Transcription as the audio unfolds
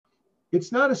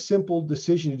it's not a simple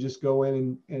decision to just go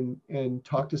in and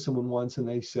talk to someone once and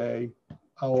they say,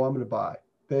 oh, I'm going to buy.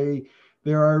 They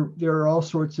there are all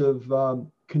sorts of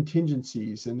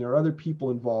contingencies, and there are other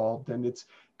people involved, and it's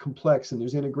complex, and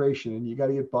there's integration, and you got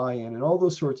to get buy-in, and all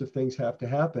those sorts of things have to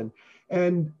happen,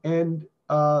 and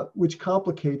which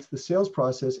complicates the sales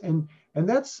process, and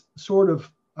that's sort of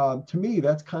to me,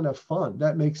 that's kind of fun.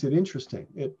 That makes it interesting.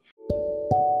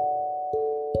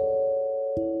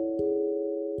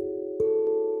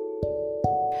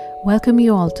 Welcome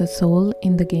you all to Soul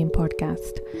in the Game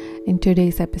podcast. In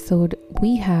today's episode,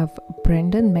 we have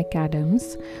Brendan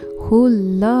McAdams, who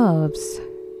loves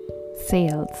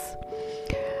sales,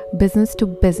 business to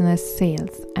business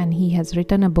sales, and he has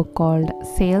written a book called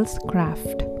Sales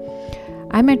Craft.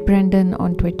 I met Brendan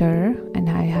on Twitter and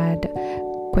I had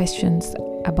questions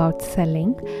about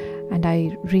selling, and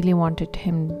I really wanted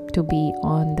him to be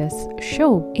on this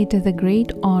show. It is a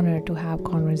great honor to have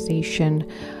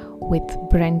conversation with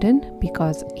Brendan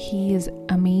because he is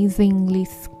amazingly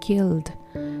skilled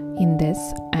in this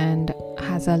and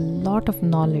has a lot of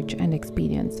knowledge and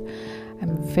experience.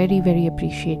 I'm very, very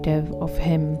appreciative of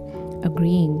him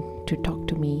agreeing to talk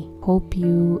to me. Hope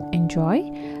you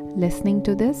enjoy listening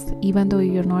to this. Even though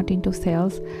you're not into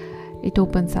sales, it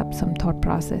opens up some thought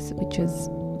process, which is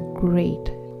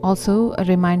great. Also, a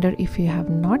reminder, if you have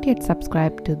not yet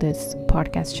subscribed to this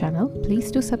podcast channel,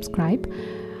 please do subscribe.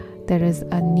 There is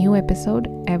a new episode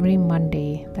every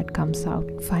Monday that comes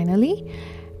out. Finally,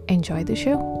 enjoy the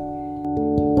show.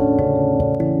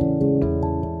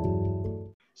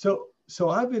 So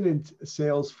I've been in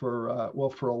sales for a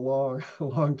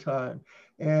long time,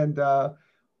 and I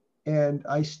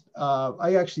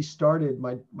actually started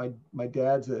my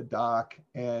dad's a doc,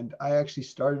 and I actually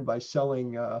started by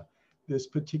selling this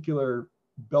particular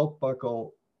belt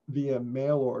buckle via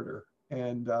mail order,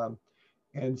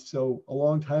 and so a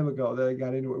long time ago that I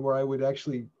got into it, where I would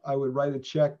write a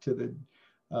check to the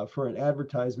for an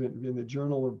advertisement in the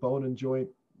Journal of Bone and Joint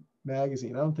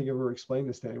magazine. I don't think I've ever explained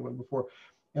this to anyone before.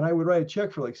 And I would write a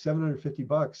check for like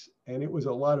 $750, and it was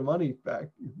a lot of money back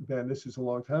then. This is a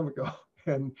long time ago,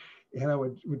 and I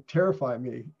would terrify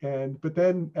me. But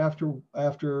then after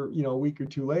a week or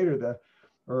two later,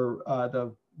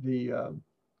 the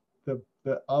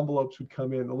envelopes would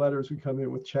come in, the letters would come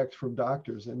in with checks from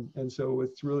doctors, and so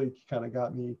it's really kind of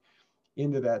got me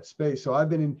into that space. So I've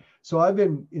been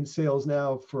in sales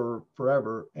now for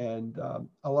forever, and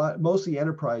mostly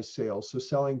enterprise sales, so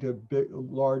selling to big,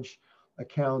 large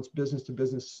accounts, business to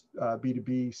business,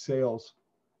 B2B sales,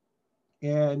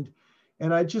 and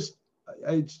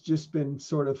it's just been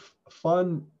sort of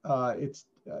fun. I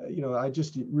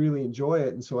just really enjoy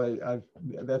it, and so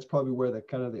that's probably where the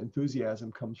kind of the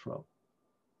enthusiasm comes from.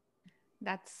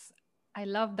 I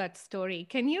love that story.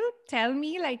 Can you tell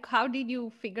me, like, how did you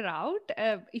figure out,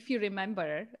 if you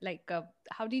remember, like,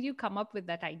 how did you come up with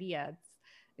that idea?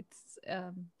 It's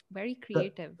very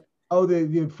creative.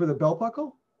 The for the belt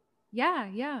buckle? Yeah.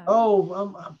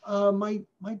 My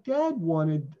dad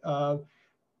wanted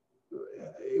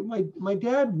my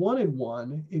dad wanted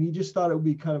one, and he just thought it would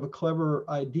be kind of a clever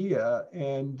idea,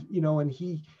 and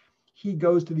he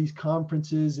goes to these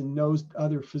conferences and knows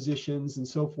other physicians and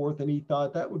so forth, and he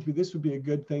thought this would be a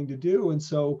good thing to do, and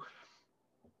so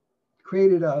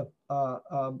created a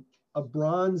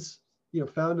bronze,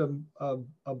 found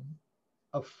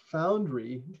a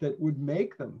foundry that would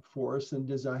make them for us, and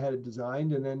had it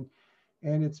designed, and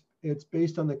it's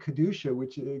based on the caduceus,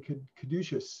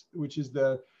 which is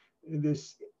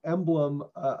this emblem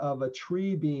of a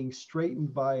tree being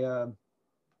straightened by a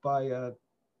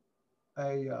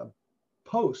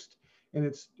post,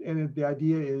 and the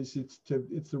idea is it's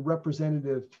the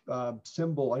representative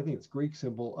symbol, I think it's Greek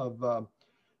symbol of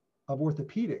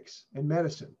orthopedics and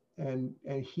medicine and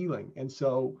healing, and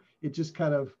so it just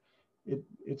kind of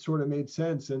it sort of made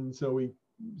sense, and so we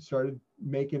started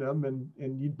making them,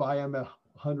 and you'd buy them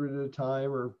 100 at a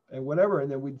time and whatever,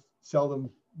 and then we'd sell them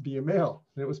via mail,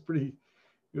 and it was pretty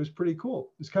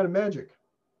cool. It's kind of magic.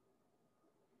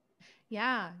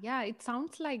 Yeah, it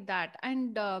sounds like that.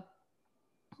 And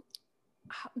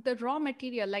the raw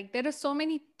material, like, there are so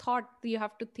many thoughts you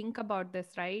have to think about this,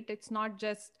 right? It's not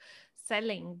just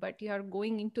selling, but you're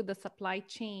going into the supply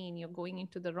chain, you're going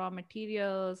into the raw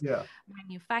materials,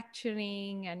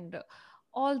 manufacturing, and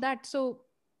all that. So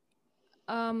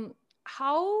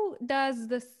how does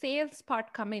the sales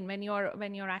part come in when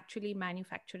you're actually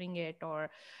manufacturing it, or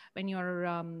when you're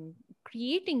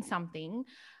creating something?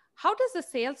 How does the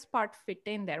sales part fit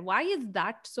in there? Why is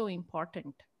that so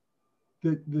important?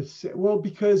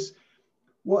 Because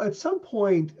at some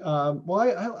point,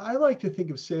 I like to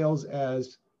think of sales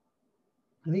as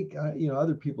I think,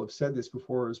 other people have said this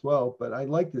before as well, but I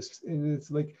like this. And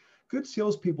it's like good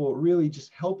salespeople are really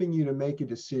just helping you to make a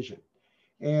decision.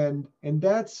 And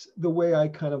that's the way I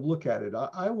kind of look at it.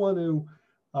 I want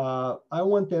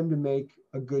them to make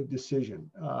a good decision.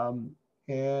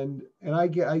 And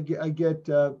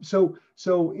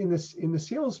so in the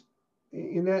sales,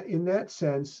 in that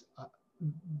sense,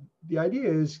 the idea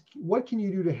is what can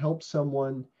you do to help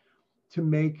someone to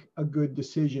make a good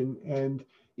decision? And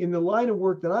in the line of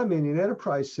work that I'm in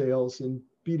enterprise sales and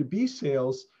B2B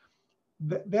sales,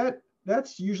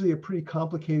 that's usually a pretty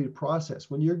complicated process.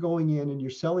 When you're going in and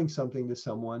you're selling something to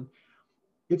someone,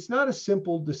 it's not a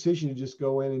simple decision to just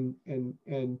go in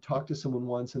and talk to someone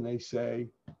once and they say,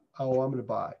 "Oh, I'm going to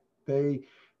buy."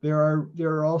 There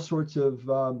are all sorts of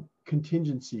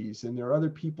contingencies, and there are other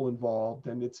people involved,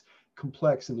 and it's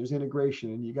complex, and there's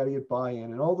integration, and you got to get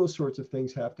buy-in, and all those sorts of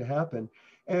things have to happen,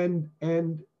 and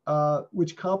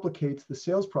which complicates the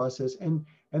sales process, and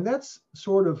that's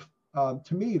sort of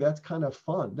to me, that's kind of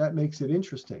fun. That makes it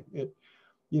interesting.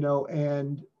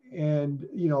 And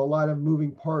a lot of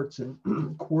moving parts and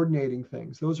coordinating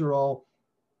things. Those are all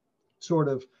sort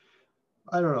of,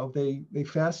 I don't know, they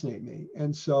fascinate me.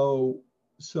 And so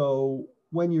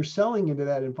when you're selling into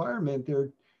that environment, they're,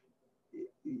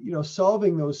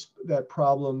 solving that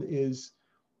problem is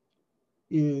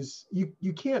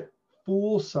you can't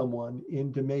fool someone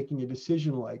into making a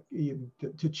decision like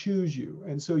to choose you.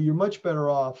 And so you're much better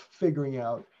off figuring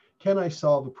out, can I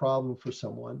solve a problem for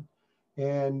someone?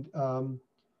 And how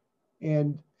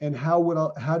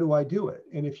do I do it?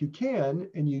 And if you can,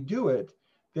 and you do it,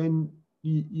 then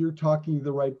you're talking to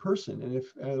the right person, and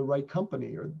if the right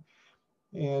company,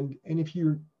 and if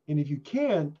you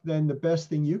can't, then the best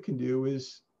thing you can do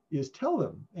is tell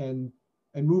them and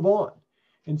move on,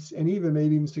 and even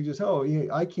maybe even suggest, oh,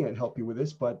 yeah, I can't help you with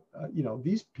this, but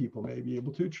these people may be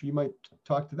able to. You might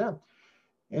talk to them.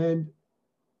 And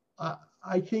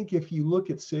I think if you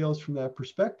look at sales from that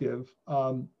perspective,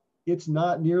 it's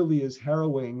not nearly as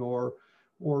harrowing or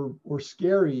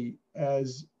scary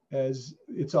as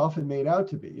it's often made out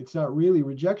to be. It's not really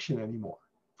rejection anymore.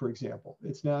 For example,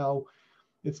 it's now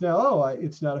it's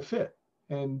not a fit,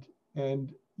 and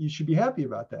you should be happy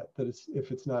about that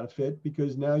if it's not a fit,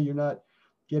 because now you're not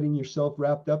getting yourself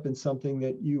wrapped up in something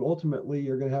that you ultimately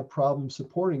are going to have problems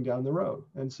supporting down the road.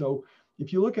 And so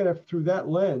if you look at it through that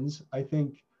lens, I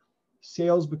think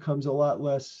sales becomes a lot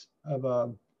less of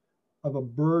a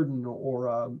burden or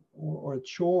a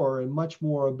chore, and much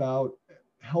more about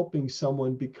helping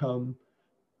someone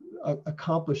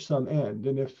accomplish some end.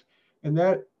 And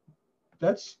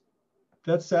that's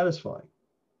satisfying.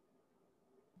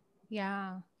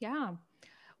 Yeah, yeah.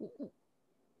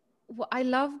 I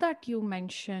love that you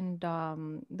mentioned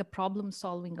the problem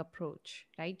solving approach,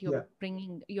 right?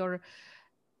 You're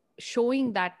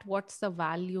showing that what's the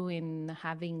value in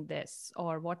having this,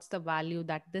 or what's the value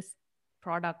that this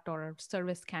product or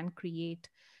service can create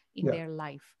in Yeah. their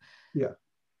life. Yeah.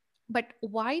 But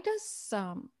why does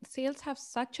sales have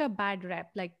such a bad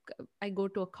rep? Like, I go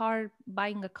to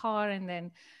buying a car, and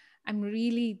then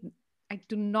I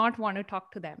do not want to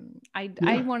talk to them.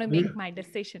 I want to make my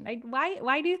decision. Right?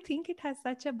 Why do you think it has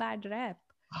such a bad rep?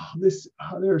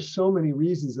 There are so many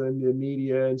reasons in the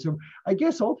media, and so I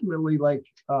guess ultimately, like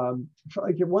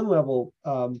at one level,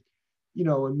 in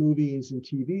movies and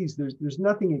TVs, there's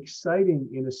nothing exciting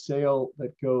in a sale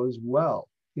that goes well.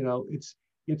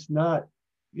 It's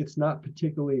not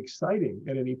particularly exciting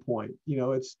at any point.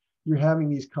 You're having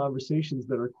these conversations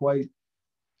that are quite,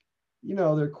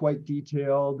 they're quite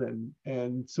detailed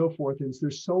and so forth. And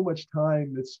there's so much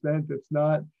time that's spent that's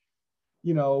not,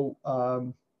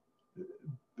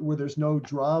 where there's no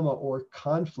drama or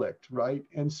conflict, right?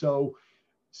 And so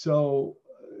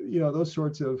those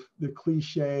sorts of the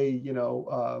cliche,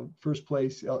 first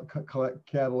place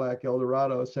Cadillac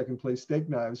Eldorado, second place steak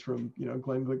knives from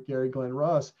Glenn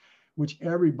Ross, which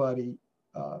everybody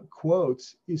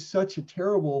quotes, is such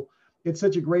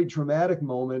a great dramatic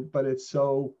moment, but it's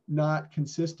so not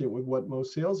consistent with what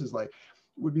most sales is like,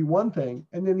 would be one thing.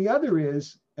 And then the other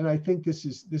is, and I think this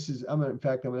is I'm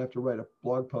gonna have to write a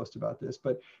blog post about this,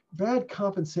 but bad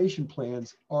compensation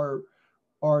plans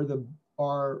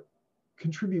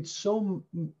contribute so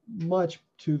much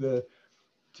to the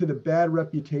bad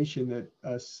reputation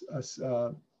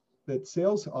that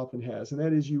sales often has. And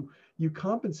that is, you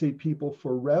compensate people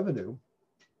for revenue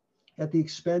at the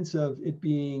expense of it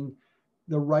being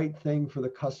the right thing for the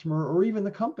customer or even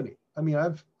the company. I mean,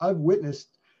 I've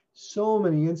witnessed so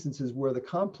many instances where the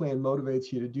comp plan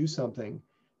motivates you to do something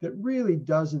that really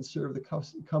doesn't serve the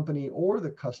company or the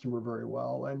customer very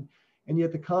well, and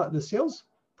yet the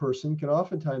salesperson can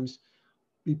oftentimes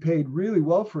be paid really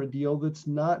well for a deal that's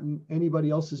not in anybody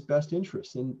else's best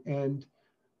interest. And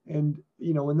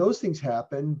you know, when those things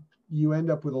happen, you end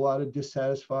up with a lot of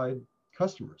dissatisfied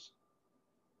customers.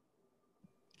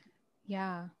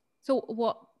 Yeah. So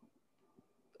what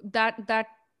that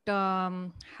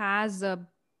has a,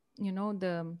 you know,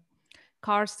 the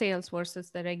car sales versus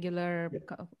the regular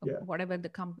Yeah. whatever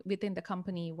the within the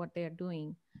company what they are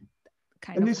doing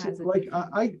kind And of this has is a like,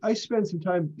 different. I spend some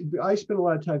time, I spend a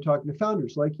lot of time talking to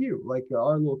founders like you, like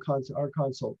our little our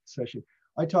consult session.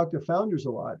 I talk to founders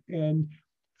a lot, and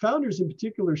founders in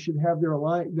particular should have their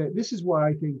align. This is why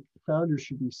I think founders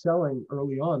should be selling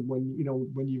early on, when, you know,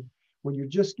 when you're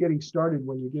just getting started,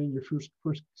 when you're getting your first,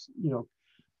 you know,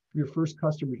 your first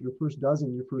customers, your first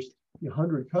dozen, your first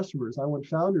 100 customers. I want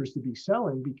founders to be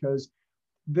selling because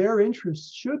their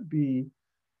interests should be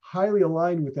highly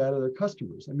aligned with that of their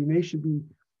customers. I mean, they should be,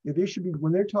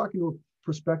 when they're talking to a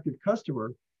prospective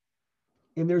customer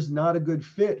and there's not a good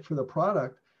fit for the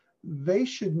product, they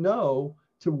should know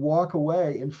to walk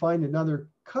away and find another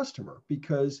customer,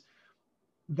 because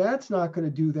that's not going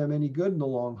to do them any good in the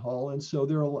long haul. And so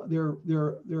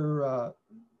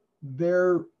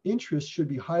their interests should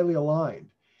be highly aligned.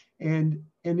 And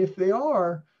if they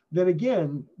are, then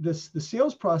again, the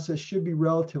sales process should be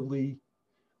relatively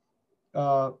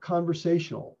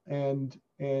conversational and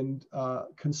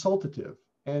consultative.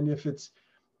 And if it's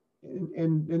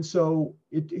and so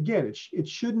it, again, it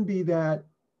shouldn't be that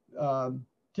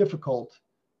difficult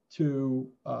to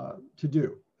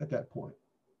do at that point.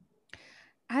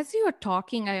 As you are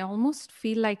talking, I almost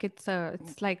feel like it's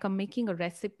like I'm making a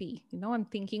recipe, you know, I'm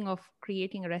thinking of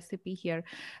creating a recipe here.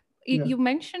 Yeah, You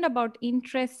mentioned about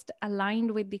interest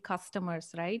aligned with the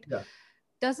customers, right? yeah.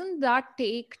 Doesn't that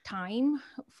take time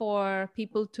for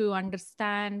people to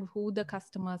understand who the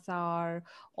customers are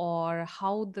or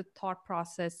how the thought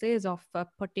process is of a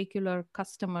particular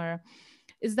customer?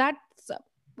 Is that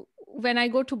when I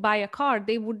go to buy a car,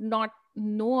 they would not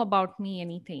know about me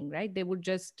anything, right? They would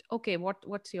just, okay,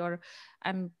 what's your,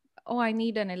 I'm, oh, I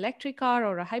need an electric car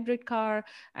or a hybrid car,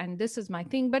 and this is my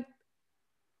thing. But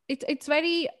it's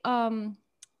very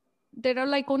there are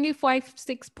like only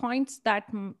 5-6 points that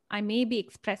I may be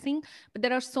expressing, but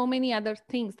there are so many other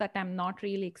things that I'm not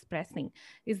really expressing.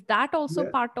 Is that also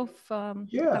Yeah. part of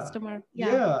Yeah, customer?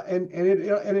 Yeah. yeah, and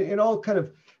it all kind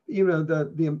of, you know,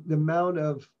 the amount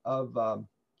of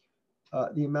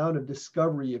the amount of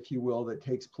discovery, if you will, that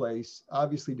takes place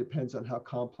obviously depends on how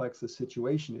complex the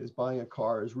situation is. Buying a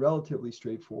car is relatively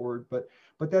straightforward, but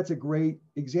that's a great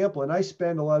example. And I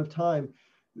spend a lot of time.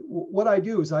 What I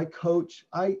do is I coach.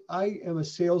 I am a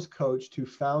sales coach to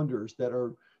founders that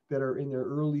are in their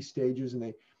early stages,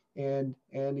 and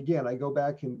again, I go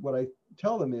back and what I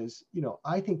tell them is, you know,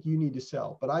 I think you need to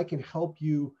sell, but I can help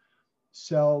you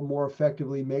sell more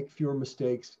effectively, make fewer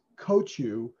mistakes, coach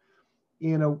you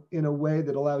in a way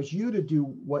that allows you to do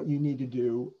what you need to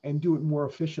do and do it more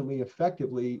efficiently,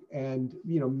 effectively. And,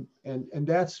 you know, and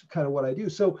that's kind of what I do.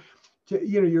 So,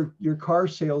 you know, your car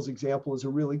sales example is a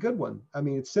really good one. I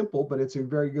mean, it's simple, but it's a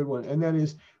very good one. And that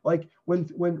is like when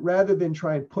rather than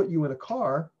try and put you in a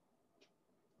car,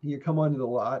 you come onto the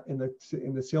lot and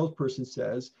the salesperson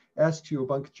asks you a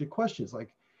bunch of questions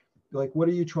like what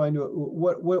are you trying to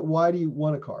why do you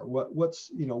want a car, what's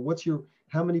you know what's your,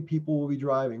 how many people will be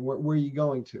driving, where are you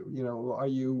going to, you know,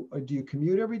 do you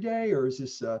commute every day, or is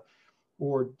this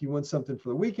or do you want something for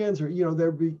the weekends, or you know,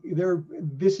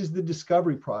 this is the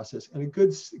discovery process. And a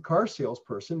good car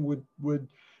salesperson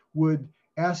would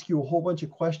ask you a whole bunch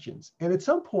of questions. And at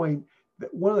some point,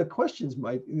 one of the questions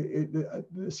the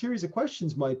series of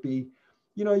questions might be,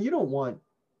 you know, you don't want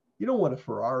a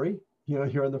Ferrari, you know,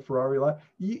 here on the Ferrari lot.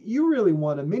 You really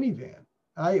want a minivan.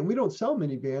 We don't sell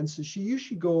minivans, so you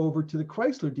should go over to the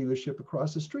Chrysler dealership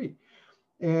across the street.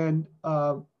 And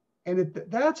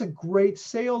that's a great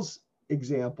sales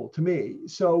example to me.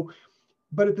 So,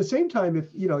 but at the same time, if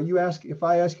you know, if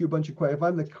I ask you a bunch of questions, if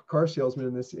I'm the car salesman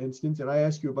in this instance, and I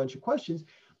ask you a bunch of questions,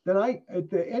 then at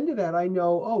the end of that, I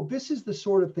know, oh, this is the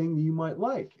sort of thing that you might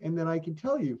like, and then I can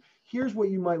tell you, here's what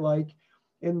you might like,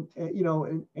 and you know,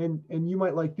 and you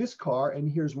might like this car, and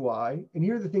here's why, and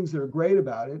here are the things that are great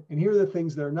about it, and here are the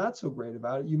things that are not so great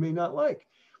about it, you may not like.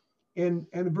 And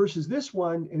versus this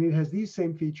one, and it has these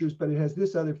same features, but it has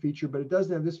this other feature, but it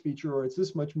doesn't have this feature, or it's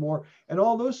this much more, and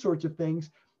all those sorts of things.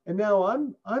 And now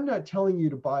I'm not telling you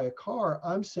to buy a car.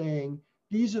 I'm saying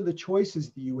these are the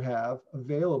choices that you have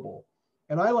available.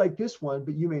 And I like this one,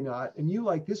 but you may not. And you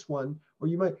like this one, or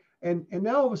you might. And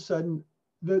now all of a sudden,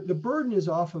 the burden is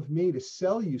off of me to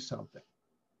sell you something.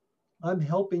 I'm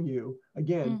helping you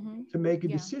again to make a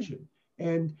Yeah. decision.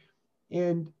 And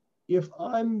if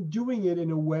I'm doing it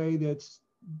in a way that's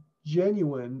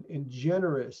genuine and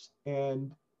generous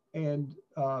and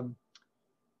um,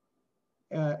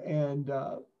 and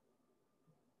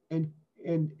and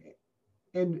and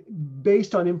and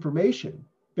based on information,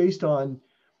 based on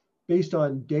based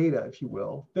on data, if you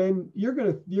will, then you're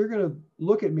gonna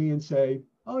look at me and say,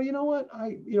 oh, you know what,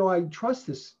 I trust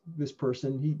this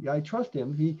person. I trust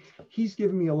him. He's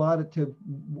given me a lot of to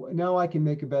now I can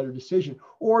make a better decision.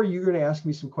 Or you're gonna ask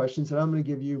me some questions and I'm gonna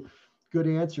give you good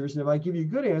answers. And if I give you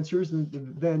good answers,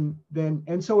 then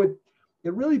and so it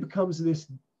really becomes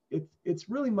this. It's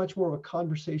really much more of a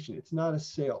conversation. It's not a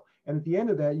sale. And at the end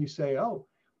of that, you say, oh,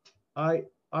 I'd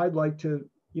like to,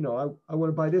 I want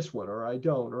to buy this one, or I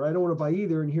don't want to buy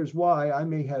either. And here's why. You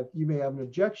may have an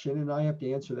objection and I have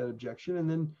to answer that objection. And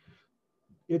then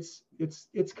it's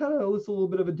kind of, it's a little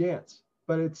bit of a dance,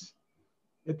 but it's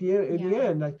at the end, in the Yeah.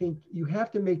 end, I think you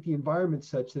have to make the environment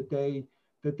such that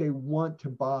they want to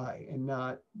buy and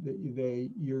not that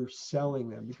you're selling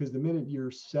them, because the minute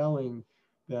you're selling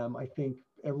them, I think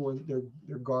everyone,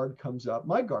 their guard comes up,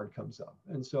 my guard comes up.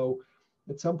 And so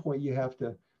at some point you have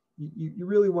to, you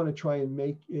really want to try and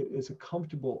make it as a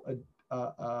comfortable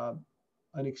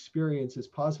an experience as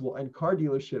possible. And car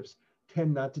dealerships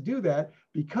tend not to do that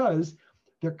because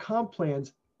their comp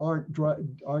plans aren't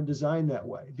designed that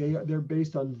way. They're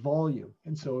based on volume.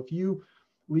 And so if you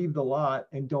leave the lot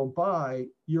and don't buy,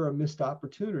 you're a missed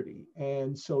opportunity.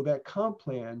 And so that comp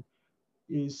plan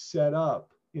is set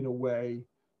up in a way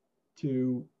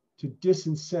to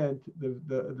disincent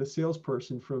the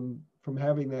salesperson from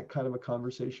having that kind of a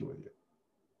conversation with you.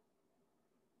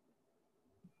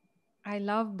 I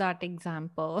love that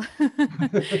example.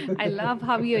 I love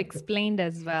how you explained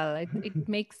as well. It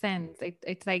makes sense.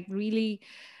 It's like really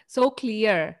so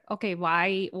clear. Okay,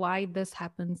 why this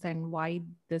happens and why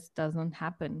this doesn't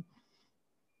happen.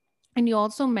 And you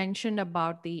also mentioned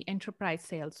about the enterprise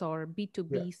sales or Yeah.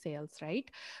 B2B sales,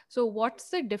 right? So what's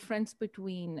the difference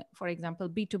between, for example,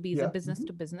 B2B is a Yeah. business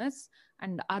to business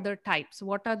and other types?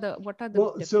 What are the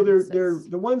Well, so they're differences?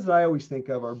 the ones that I always think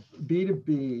of are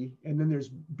B2B, and then there's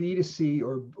B2C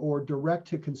or direct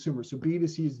to consumer. So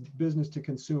B2C is business to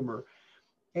consumer,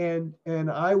 and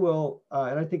I will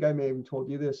and I think I may have even told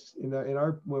you this in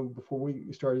our when before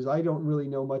we started, is I don't really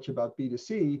know much about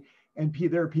B2C, and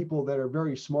there are people that are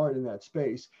very smart in that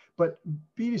space. But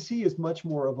B2C is much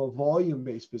more of a volume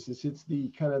based business. It's the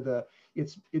kind of the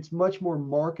it's much more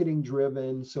marketing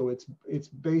driven. So it's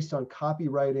based on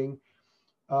copywriting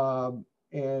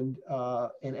and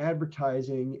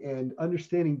advertising and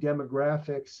understanding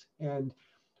demographics and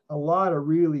a lot of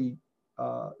really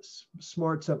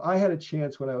smart stuff. I had a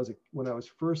chance when I was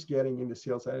first getting into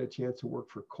sales. I had a chance to work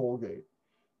for Colgate,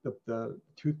 the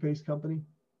toothpaste company,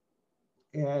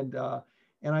 and uh,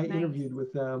 and I Nice. interviewed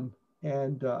with them,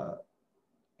 and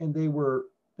they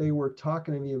were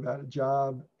talking to me about a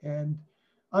job, and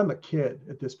I'm a kid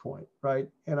at this point, right?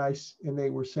 And they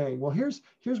were saying, well, here's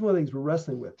one of the things we're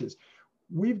wrestling with is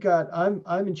we've got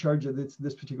I'm in charge of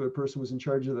this particular person was in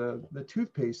charge of the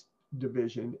toothpaste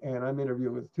division, and I'm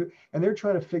interviewing and they're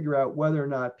trying to figure out whether or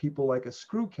not people like a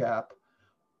screw cap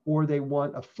or they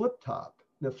want a flip top.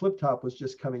 The flip top was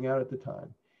just coming out at the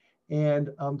time, and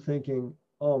I'm thinking,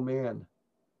 oh man,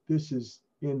 this is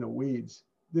in the weeds.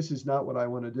 This is not what I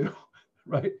want to do,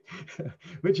 right?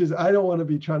 Which is I don't want to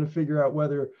be trying to figure out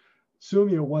whether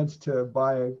Sumya wants to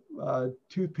buy a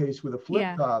toothpaste with a flip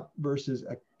Yeah. top versus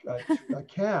a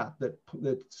cap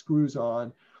that screws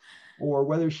on, or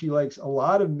whether she likes a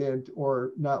lot of mint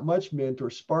or not much mint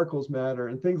or sparkles matter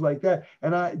and things like that.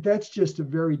 And that's just a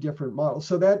very different model.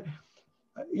 So that,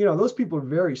 those people are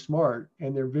very smart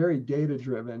and they're very data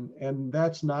driven. And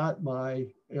that's not my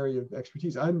area of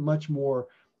expertise. I'm much more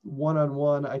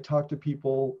one-on-one. I talk to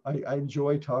people. I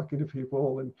enjoy talking to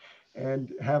people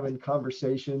and having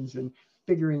conversations and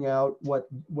figuring out what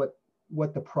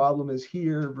the problem is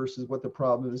here versus what the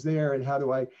problem is there, and how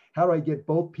do I get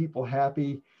both people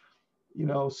happy,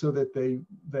 so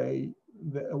that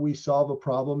we solve a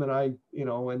problem and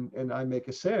and I make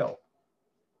a sale.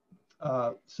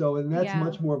 And that's Yeah.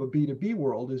 much more of a B2B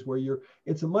world, is where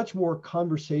it's a much more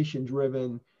conversation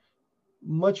driven,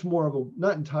 much more of a,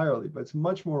 not entirely, but it's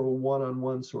much more of a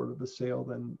one-on-one sort of a sale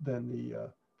than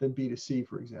B2C,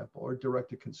 for example, or direct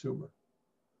to consumer.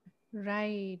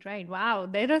 Right, right. Wow,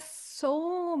 there are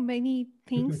so many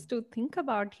things to think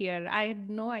about here. I had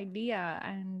no idea.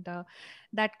 And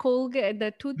that Colgate,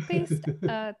 the toothpaste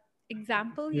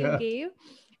example you Yeah, gave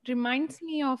reminds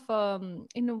me of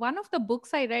in one of the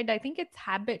books I read, I think it's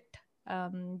Habit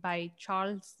by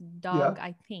Charles yeah, Dugg,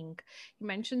 I think. He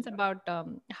mentions about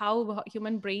how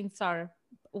human brains are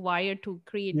wired to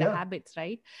create the Yeah. habits,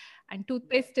 right? And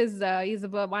toothpaste is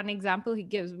one example he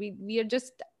gives. We are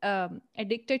just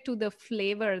addicted to the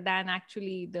flavor than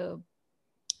actually the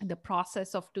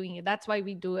process of doing it. That's why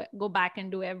we do it, go back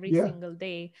and do every Yeah. single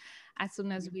day as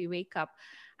soon as we wake up.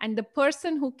 And the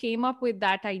person who came up with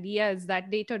that idea is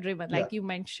that data driven, Yeah. like you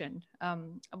mentioned,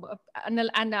 and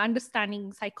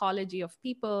understanding psychology of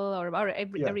people, or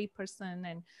Yeah. every person,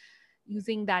 and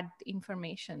using that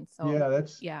information. So Yeah.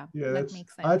 that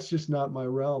makes sense. That's just not my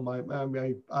realm. I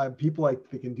people like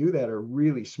that can do that are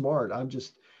really smart.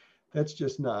 That's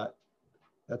just not,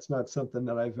 that's not something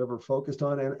that I've ever focused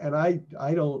on. And I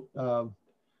don't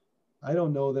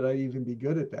know that I'd even be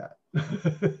good at that.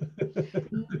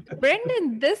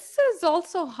 Brendan, this is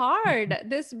also hard.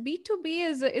 This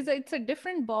B2B it's a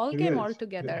different ball It game is.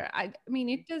 altogether. I mean,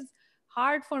 it is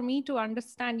hard for me to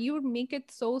understand. You make it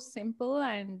so simple,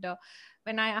 and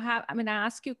when I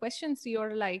ask you questions,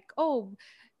 you're like, oh,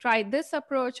 try this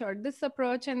approach or this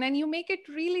approach, and then you make it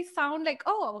really sound like,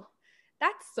 oh,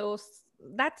 that's so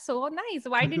that's so nice.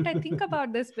 Why didn't I think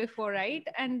about this before, right?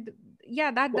 And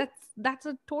yeah, Well, that's a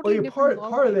well, totally yeah, different ball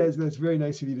part of that game. is, that's very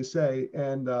nice of you to say,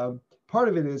 and part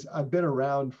of it is I've been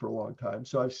around for a long time,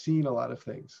 so I've seen a lot of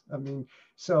things. I mean,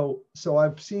 so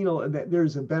I've seen that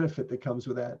there's a benefit that comes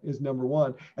with that, is number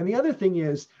one, and the other thing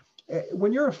is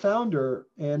when you're a founder,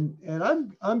 and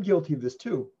I'm guilty of this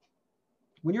too.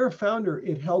 When you're a founder,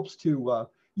 it helps to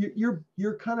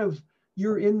you're kind of,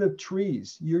 you're in the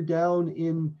trees, you're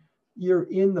in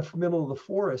the middle of the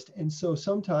forest, and so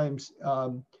sometimes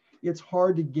it's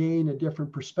hard to gain a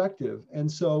different perspective.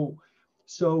 And so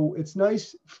it's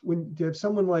nice when to have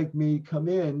someone like me come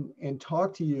in and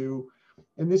talk to you.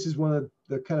 And this is one of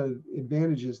the kind of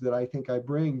advantages that I think I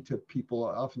bring to people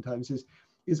oftentimes is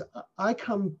I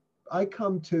come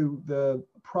to the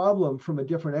problem from a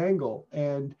different angle.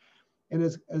 And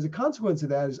as a consequence of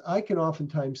that is I can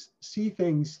oftentimes see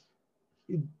things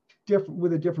different,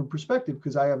 with a different perspective,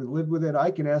 because I haven't lived with it. I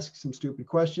can ask some stupid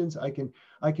questions. I can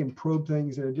probe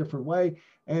things in a different way.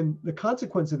 And the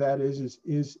consequence of that is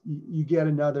you get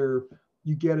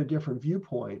a different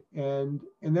viewpoint. And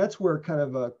that's where kind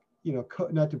of a,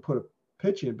 not to put a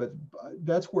pitch in, but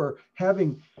that's where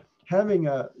having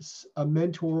a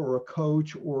mentor or a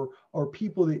coach or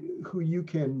people who you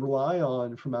can rely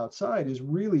on from outside is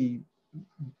really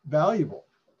valuable,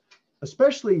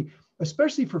 especially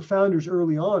for founders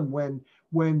early on, when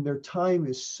their time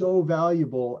is so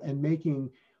valuable, and making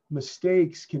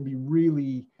mistakes can be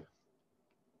really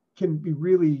kind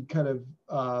of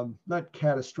not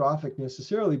catastrophic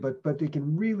necessarily, but they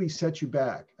can really set you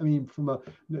back. I mean,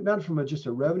 not from just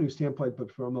a revenue standpoint, but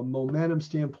from a momentum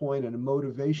standpoint and a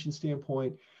motivation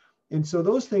standpoint. And so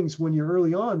those things, when you're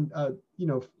early on,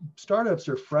 startups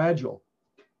are fragile,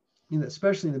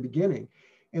 especially in the beginning,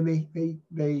 and they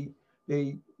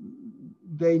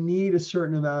need a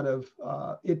certain amount of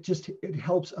it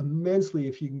helps immensely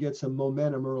if you can get some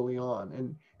momentum early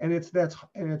on. And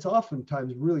it's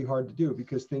oftentimes really hard to do,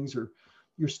 because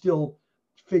you're still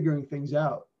figuring things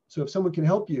out. So if someone can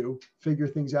help you figure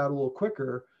things out a little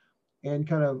quicker and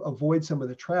kind of avoid some of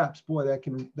the traps, boy, that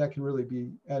can really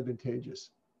be advantageous.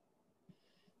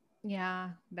 Yeah,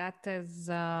 that is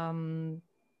I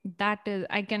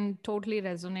can totally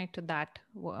resonate to that,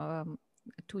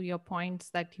 to your points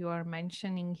that you are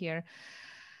mentioning here.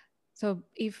 So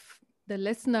if the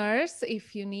listeners,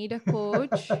 if you need a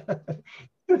coach,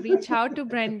 reach out to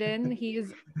Brendan. He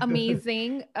is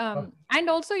amazing. And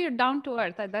also you're down to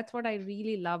earth. That's what I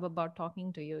really love about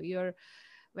talking to you. You're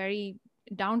very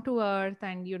down to earth,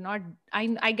 and you're not,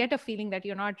 I get a feeling that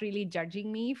you're not really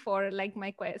judging me for like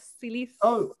my silly,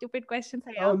 stupid questions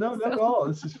I ask. No, not at all.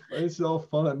 This is all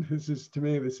fun. To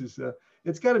me,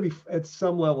 it's got to be, at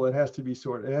some level, it has to be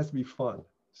fun.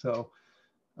 So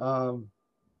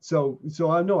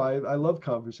I know I love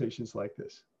conversations like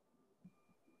this.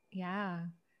 Yeah.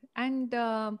 And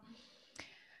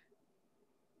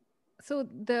so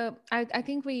I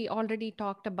think we already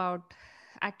talked about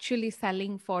actually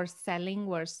selling for selling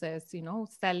versus,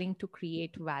 selling to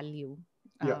create value.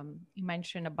 Yeah. You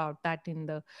mentioned about that in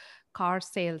the car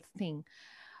sales thing.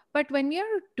 But when we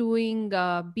are doing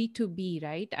B2B,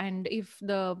 right? And if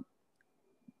the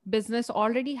business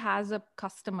already has a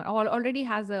customer or already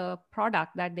has a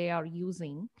product that they are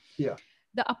using, Yeah.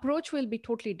 the approach will be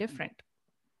totally different.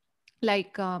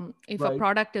 Like if a Right.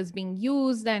 product is being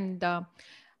used, and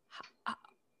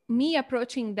me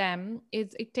approaching them,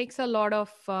 it takes a lot of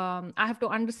I have to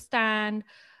understand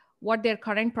what their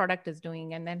current product is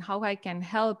doing, and then how I can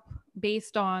help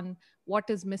based on what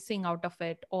is missing out of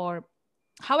it, or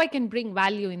how I can bring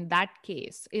value in that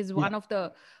case is one of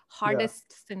the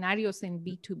hardest scenarios in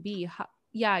B2B.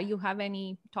 yeah, you have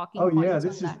any talking Oh yeah,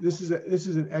 points on that? this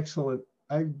is an excellent.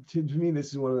 To me,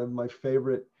 this is one of my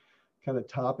favorite kind of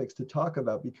topics to talk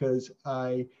about, because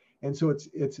and so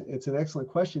it's an excellent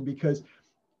question, because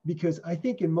I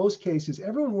think in most cases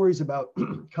everyone worries about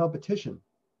competition,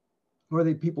 or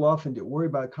people often do worry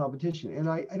about competition. And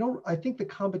I think the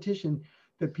competition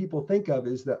that people think of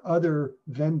is the other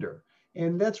vendor.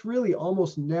 And that's really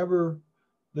almost never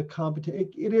the competition.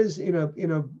 It is in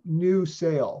a new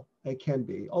sale, it can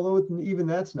be, although even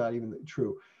that's not even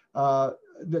true.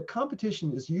 The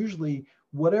competition is usually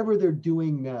whatever they're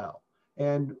doing now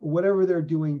and whatever they're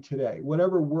doing today,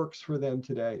 whatever works for them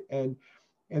today. And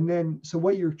then, so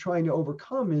what you're trying to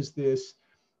overcome is the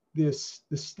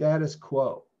status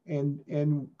quo.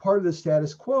 And part of the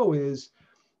status quo is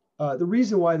the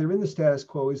reason why they're in the status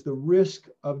quo is the risk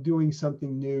of doing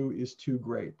something new is too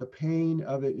great. The pain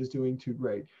of it is doing too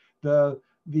great. The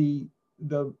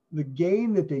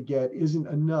gain that they get isn't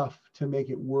enough to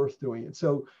make it worth doing it.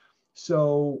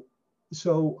 So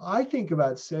I think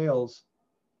about sales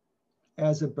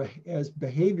as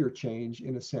behavior change,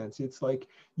 in a sense. It's like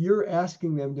you're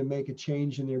asking them to make a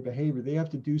change in their behavior. They have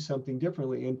to do something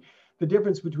differently. And the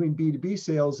difference between B2B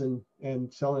sales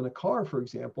and selling a car, for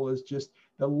example, is just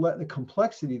the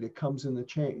complexity that comes in the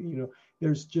chain. You know,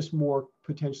 there's just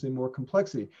potentially more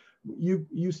complexity.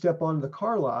 You step onto the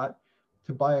car lot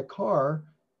to buy a car,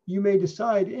 you may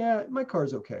decide, yeah, my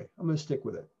car's okay, I'm going to stick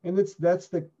with it. And that's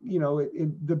the, you know,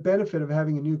 the benefit of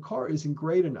having a new car isn't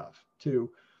great enough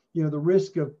to, you know, the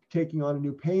risk of taking on a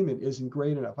new payment isn't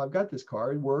great enough. I've got this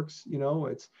car, it works, you know,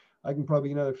 I can probably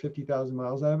get another 50,000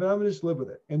 miles out of it. I'm gonna just live with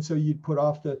it. And so you'd put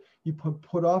off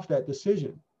that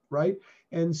decision, right?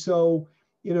 And so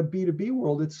in a B2B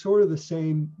world, it's sort of the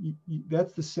same.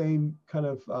 That's the same kind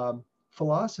of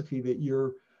philosophy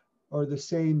or the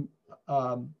same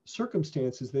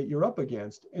circumstances that you're up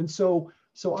against. And so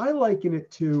I liken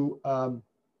it to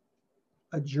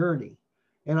a journey.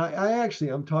 And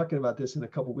I'm talking about this in a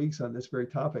couple of weeks on this very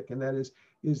topic, and that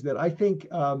is that I think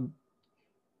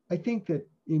that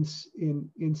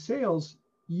in sales,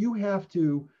 you have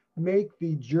to make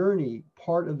the journey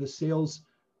part of the sales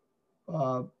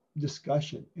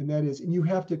discussion, and you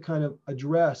have to kind of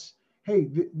address, hey,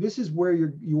 this is where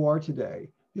you are today.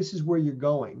 This is where you're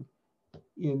going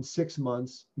in 6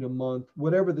 months, in a month,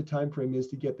 whatever the time frame is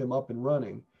to get them up and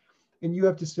running. And you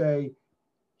have to say,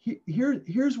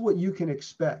 here's what you can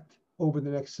expect over the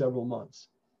next several months.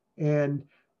 And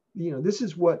you know, this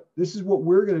is what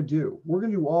we're going to do. We're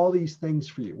going to do all these things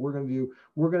for you. We're going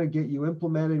to get you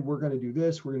implemented. We're going to do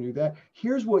this. We're going to do that.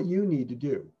 Here's what you need to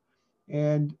do.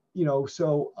 And, you know,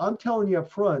 so I'm telling you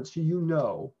up front, so you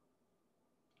know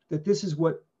that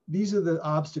these are the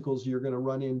obstacles you're going to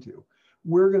run into.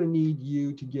 We're going to need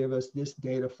you to give us this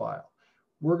data file.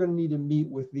 We're going to need to meet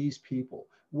with these people.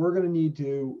 You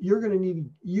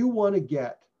want to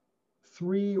get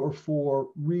 3 or 4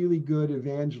 really good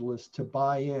evangelists to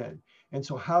buy in. And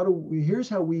so here's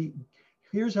how we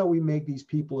make these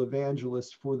people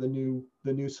evangelists for the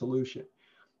new solution.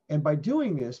 And by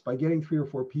doing this, by getting 3 or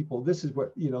 4 people, this is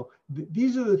what, you know,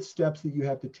 these are the steps that you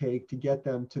have to take to get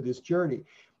them to this journey.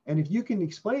 And if you can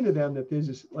explain to them that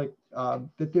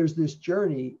there's this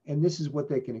journey, and this is what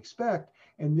they can expect,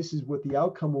 and this is what the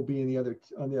outcome will be on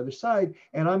the other side,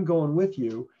 and I'm going with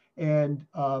you, and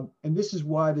this is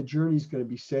why the journey is going to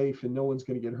be safe and no one's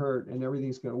going to get hurt and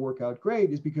everything's going to work out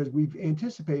great, is because we've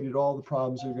anticipated all the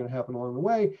problems that are going to happen along the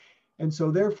way. And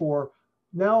so therefore,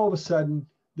 now all of a sudden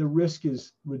the risk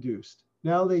is reduced.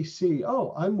 Now they see,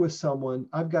 oh, I'm with someone,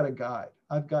 I've got a guide,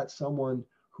 I've got someone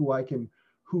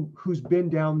who's been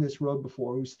down this road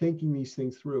before, who's thinking these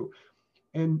things through.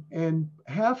 And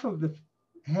half of the,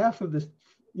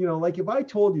 you know, like if I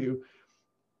told you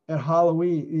at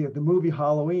Halloween, you know, the movie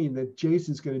Halloween, that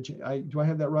Jason's going to, do I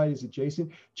have that right? Is it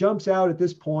Jason jumps out at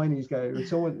this point? He's got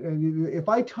someone. If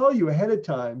I tell you ahead of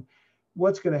time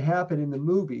what's going to happen in the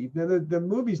movie, then the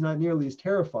movie's not nearly as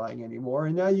terrifying anymore.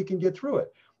 And now you can get through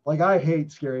it. Like, I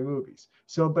hate scary movies.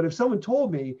 So, but if someone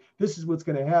told me this is what's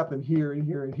going to happen here and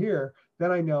here and here,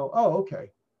 then I know, oh,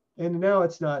 okay. And now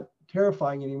it's not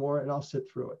terrifying anymore, and I'll sit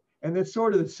through it. And it's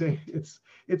sort of the same.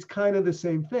 It's kind of the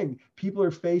same thing. People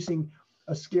are facing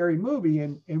a scary movie,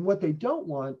 and what they don't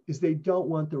want is they don't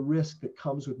want the risk that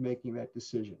comes with making that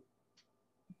decision.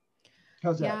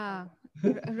 How's that? Yeah.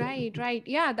 Right.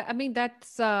 Yeah, I mean,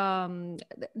 that's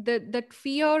that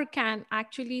fear can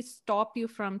actually stop you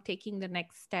from taking the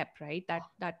next step, right?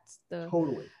 That's the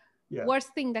Totally. Yeah.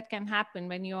 worst thing that can happen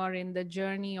when you are in the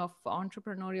journey of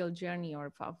entrepreneurial journey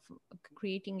or of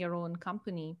creating your own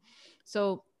company.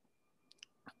 So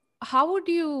how would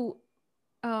you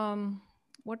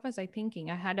what was I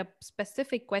thinking? I had a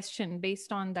specific question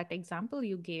based on that example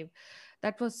you gave.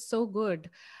 That was so good.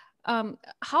 How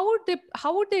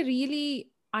would they really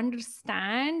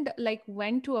understand like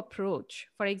when to approach?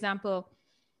 For example,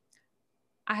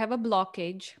 I have a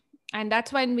blockage, and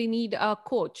that's when we need a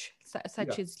coach Yeah,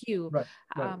 such as you. right,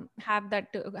 right. Have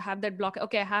that block.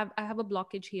 Okay, I have a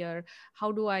blockage here.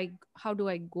 How do I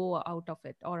go out of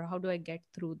it, or how do I get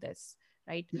through this?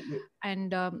 Right.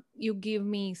 And you give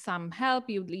me some help.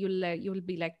 You'll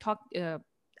be like talk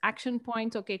action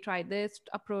points. Okay, try this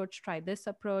approach. Try this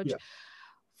approach. Yeah,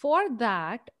 For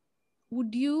that,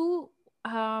 would you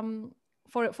I'm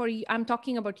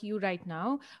talking about you right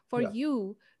now. For yeah.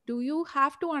 you, do you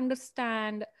have to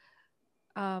understand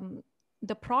um,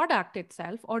 the product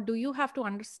itself, or do you have to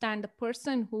understand the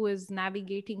person who is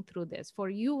navigating through this? For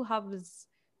you, how is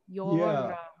your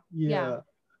Yeah, yeah. yeah.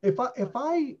 If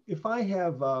I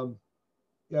have I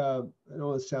don't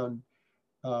want to sound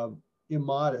uh,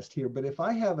 immodest here, but if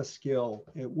I have a skill,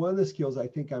 one of the skills I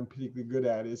think I'm particularly good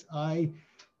at is I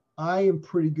am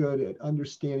pretty good at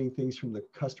understanding things from the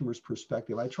customer's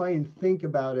perspective. I try and think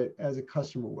about it as a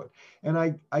customer would, and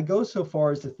I go so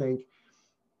far as to think,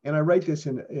 and I write this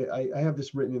in I have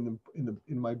this written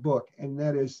in my book, and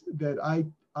that is that I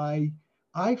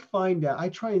I find out I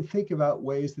try and think about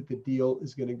ways that the deal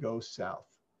is going to go south.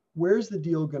 Where's the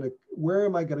deal going to? Where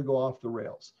am I going to go off the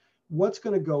rails? What's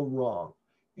going to go wrong?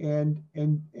 And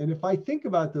if I think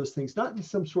about those things, not in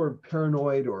some sort of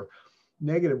paranoid or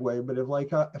negative way, but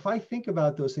if I think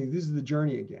about those things, this is the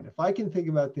journey again. If I can think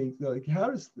about things like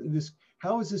how is this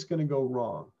going to go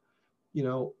wrong?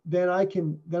 Then I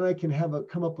can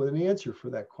come up with an answer for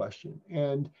that question.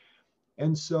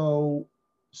 And so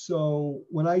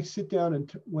when I sit down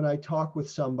and when I talk with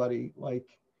somebody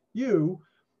like you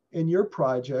in your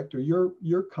project or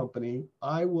your company,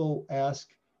 I will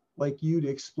ask like you to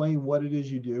explain what it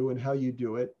is you do and how you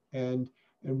do it, and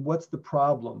what's the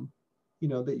problem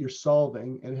that you're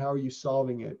solving, and how are you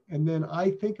solving it. And then I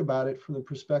think about it from the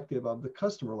perspective of the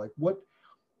customer, like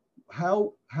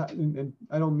how and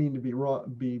I don't mean to be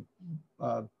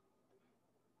uh,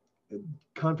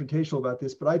 confrontational about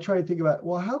this, but I try and think about,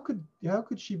 well, how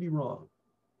could she be wrong?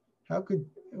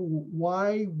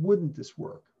 Why wouldn't this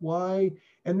work? Why?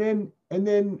 And then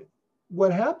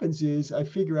what happens is I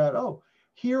figure out, oh,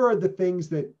 here are the things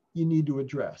that you need to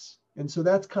address. And so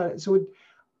that's kind of,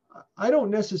 I don't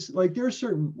necessarily, like, there's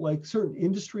certain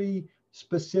industry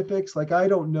specifics. Like, I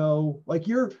don't know, like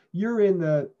you're in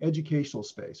the educational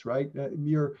space, right?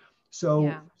 So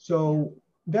Yeah. so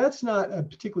that's not a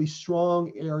particularly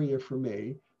strong area for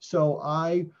me. So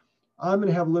I'm going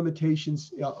to have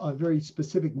limitations, on very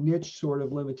specific niche sort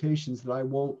of limitations, that I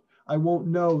won't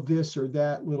know this or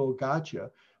that little gotcha.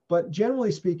 But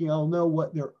generally speaking, I'll know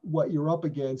what you're up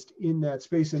against in that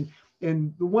space.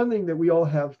 And the one thing that we all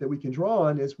have that we can draw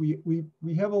on is we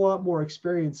have a lot more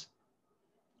experience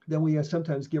than we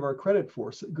sometimes give ourselves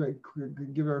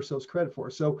credit for.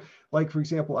 So, like, for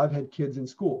example, I've had kids in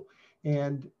school,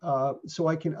 and so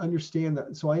I can understand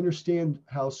that. So I understand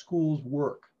how schools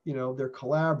work. They're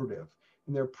collaborative,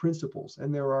 and there are principals,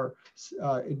 and there are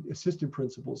assistant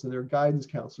principals, and there are guidance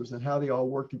counselors, and how they all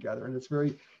work together. And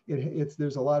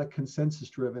there's a lot of consensus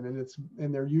driven,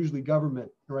 and they're usually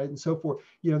government, right, and so forth.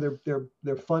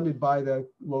 They're funded by the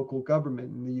local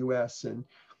government in the U.S. and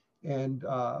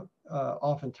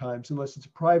oftentimes, unless it's a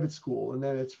private school, and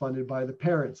then it's funded by the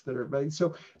parents that are right.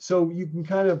 So you can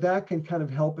that can kind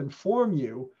of help inform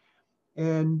you,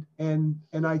 and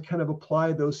I kind of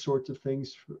apply those sorts of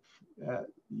things,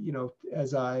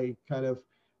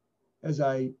 as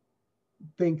I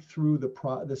think through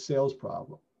the sales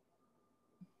problem.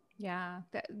 Yeah,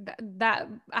 that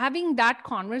having that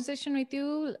conversation with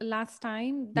you last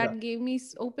time, Yeah,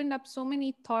 that opened up so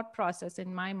many thought process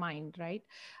in my mind, right?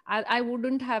 I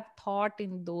wouldn't have thought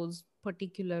in those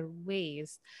particular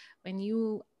ways. When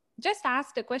you just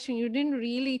asked a question, you didn't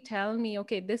really tell me,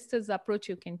 okay, this is the approach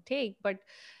you can take, but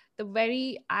the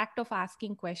very act of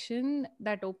asking question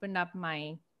that opened up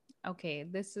my, okay,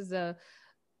 this is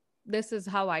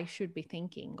how I should be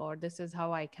thinking, or this is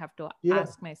how I have to yeah,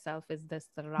 ask myself, is this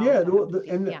the route yeah. I have to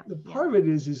take? And Yeah, the yeah, part of it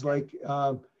is like,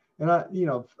 and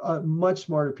much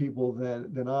smarter people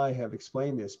than I have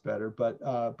explained this better, but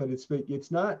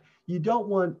it's not. You don't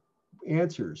want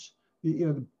answers.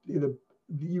 You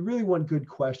really want good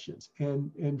questions.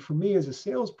 And for me as a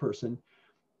salesperson,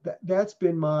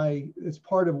 it's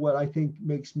part of what I think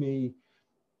makes me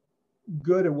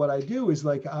good at what I do, is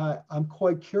like I'm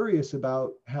quite curious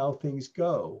about how things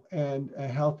go, and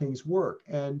how things work,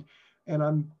 and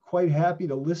I'm quite happy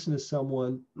to listen to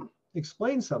someone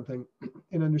explain something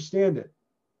and understand it.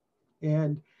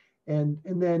 And And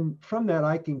then from that,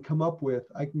 I can come up with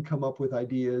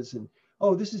ideas, and,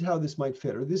 oh, this is how this might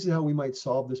fit, or this is how we might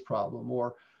solve this problem,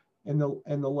 or and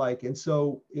the like. And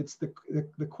so it's the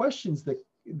questions that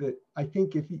I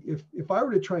think if I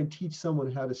were to try and teach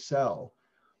someone how to sell,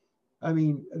 I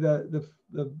mean,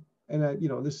 and I,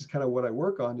 this is kind of what I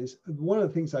work on, is one of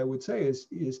the things I would say is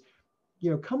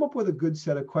come up with a good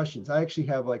set of questions. I actually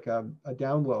have like a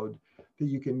download that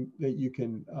you can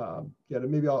get,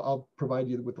 and maybe I'll provide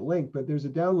you with the link, but there's a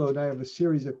download. I have a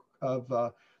series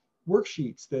of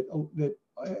worksheets that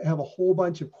have a whole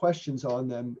bunch of questions on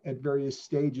them at various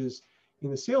stages in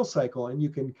the sales cycle. And you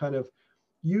can kind of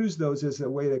use those as a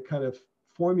way to kind of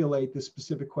formulate the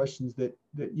specific questions that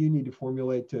you need to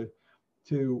formulate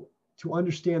to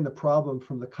understand the problem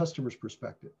from the customer's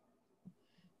perspective.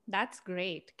 That's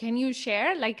great. Can you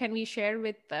share? Like, can we share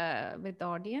with the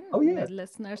audience, oh, yeah, with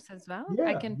listeners as well? Yeah,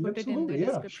 I can put absolutely. It in the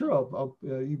description. Sure. I'll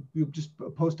you just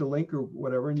post a link or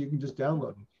whatever, and you can just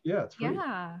download it. Yeah, it's free.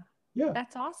 Yeah,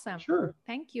 that's awesome. Sure.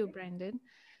 Thank you, Brendan.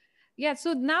 Yeah.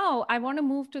 So now I want to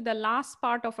move to the last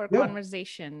part of our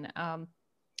conversation.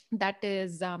 That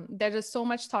is, there is so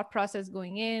much thought process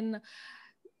going in.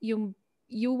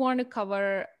 You want to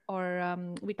cover, or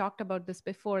we talked about this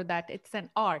before, that it's an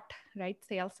art, right?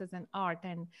 Sales is an art,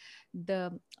 and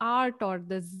the art or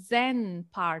the Zen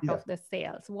part of the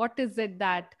sales. What is it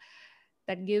that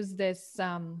gives this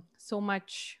so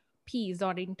much peace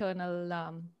or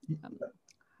internal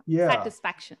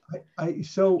satisfaction? I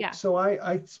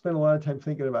spent a lot of time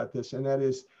thinking about this, and that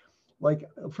is, like,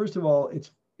 first of all,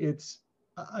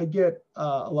 I get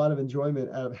a lot of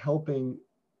enjoyment out of helping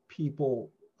people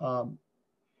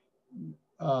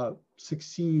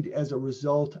succeed as a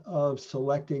result of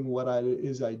selecting what I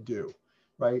do,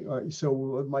 right?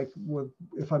 So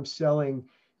if I'm selling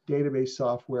database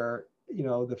software,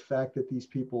 the fact that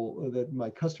that my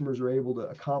customers are able to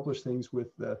accomplish things with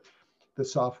the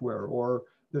software, or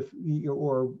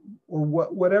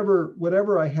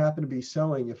whatever I happen to be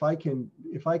selling, if I can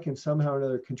somehow or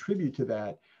another contribute to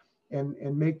that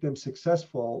and make them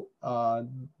successful,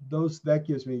 that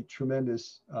gives me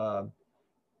tremendous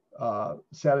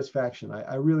satisfaction.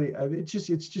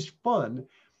 It's just fun.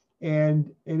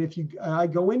 And if I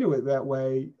go into it that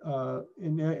way,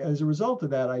 and as a result of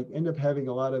that, I end up having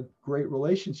a lot of great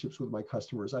relationships with my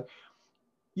customers.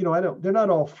 They're not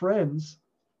all friends,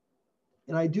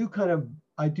 and I do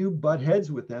butt heads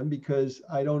with them because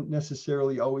I don't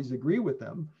necessarily always agree with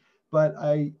them, but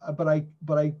I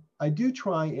do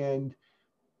try and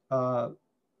I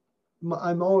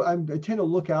tend to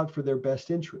look out for their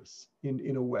best interests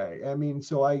in a way. I mean,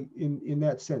 so in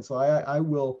that sense, I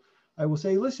will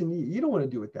say, listen, you don't want to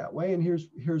do it that way, and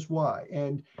here's why.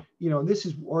 And this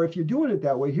is, or if you're doing it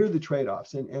that way, here are the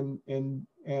trade-offs. And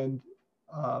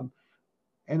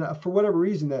for whatever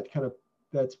reason,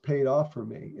 that's paid off for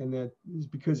me, and that is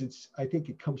because I think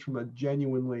it comes from a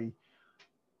genuinely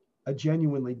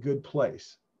good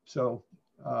place. So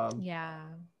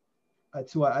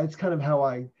that's why it's kind of how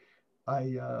I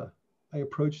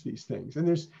approach these things. And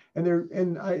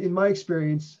in my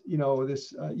experience,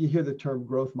 this you hear the term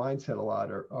growth mindset a lot,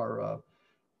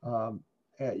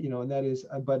 and that is,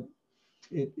 but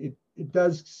it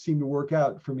does seem to work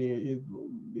out for me.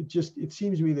 It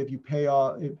seems to me that if you pay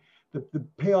off, the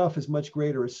payoff is much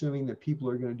greater, assuming that people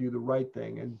are going to do the right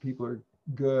thing and people are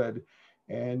good,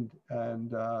 and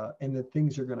that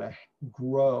things are going to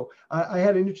grow. I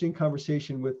had an interesting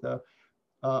conversation with.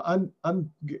 I'm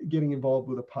getting involved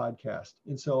with a podcast,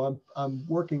 and so I'm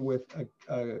working with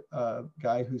a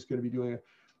guy who's going to be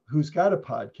who's got a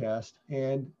podcast.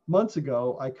 And months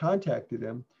ago, I contacted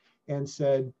him and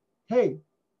said, "Hey,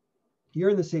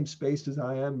 you're in the same space as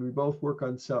I am. We both work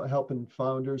on helping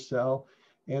founders sell,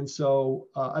 and so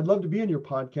I'd love to be in your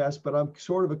podcast, but I'm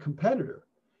sort of a competitor.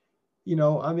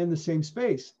 I'm in the same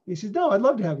space." He says, "No, I'd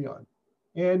love to have you on,"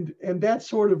 and that's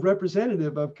sort of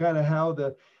representative of kind of how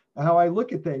I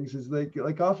look at things. Is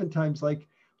like oftentimes like,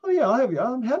 "Oh yeah, I'll have you.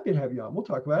 I'm happy to have you on. We'll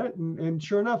talk about it." And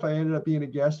sure enough, I ended up being a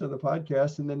guest on the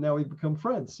podcast, and then now we've become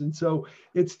friends. And so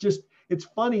it's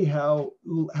funny how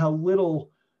little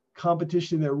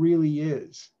competition there really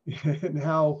is, and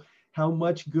how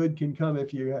much good can come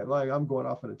if you have, like, I'm going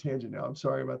off on a tangent now. I'm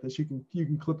sorry about this. You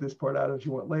can clip this part out if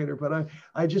you want later, but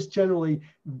I just generally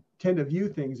tend to view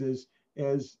things as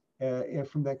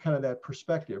from that kind of that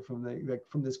perspective, from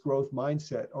this growth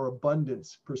mindset or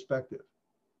abundance perspective.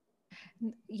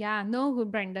 Yeah, no,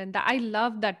 Brendan, I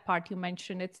love that part you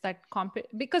mentioned. It's that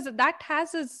because that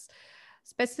has a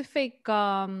specific,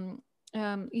 the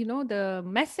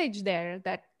message there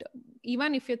that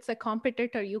even if it's a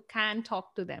competitor, you can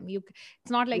talk to them. It's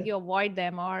not like Yeah. you avoid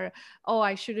them or, oh,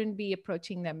 I shouldn't be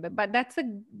approaching them. But that's a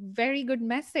very good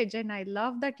message. And I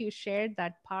love that you shared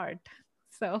that part.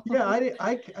 So Yeah,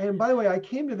 and by the way, I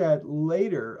came to that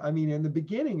later. I mean, in the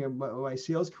beginning of my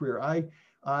sales career, I,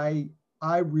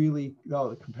 I really, oh,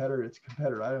 the competitor, it's a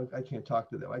competitor. I can't talk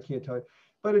to them. I can't talk.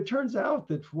 But it turns out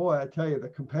that, boy, I tell you, the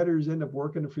competitors end up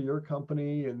working for your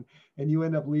company, and you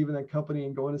end up leaving that company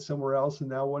and going to somewhere else. And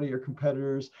now one of your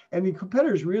competitors, and the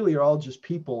competitors really are all just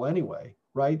people anyway,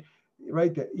 right?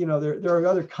 Right, that there are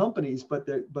other companies, but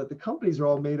the companies are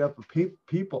all made up of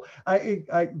people.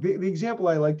 The example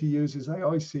I like to use is I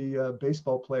always see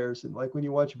baseball players, and like when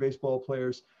you watch baseball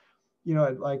players,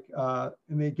 like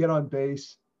and they get on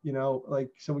base,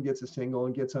 like someone gets a single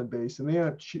and gets on base, and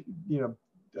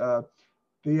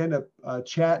they end up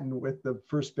chatting with the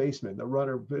first baseman, the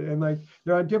runner, and like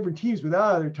they're on different teams, but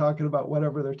they're talking about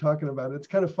whatever they're talking about. It's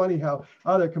kind of funny how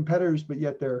they're competitors, but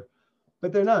yet they're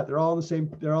not. They're all in the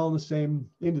same. They're all in the same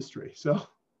industry. So,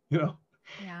 yeah,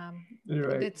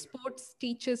 anyway. that sports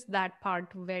teaches that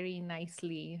part very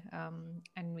nicely,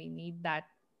 and we need that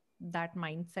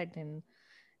mindset in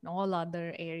all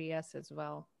other areas as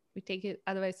well. We take it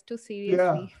otherwise too Yeah.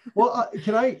 seriously. Well,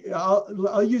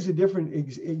 I'll use a different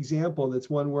example. That's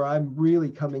one where I'm really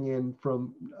coming in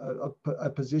from a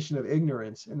position of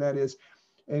ignorance, and that is,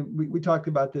 and we talked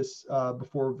about this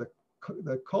before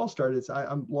the call started.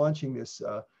 I'm launching this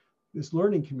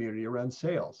learning community around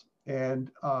sales, and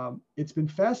it's been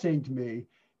fascinating to me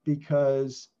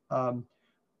because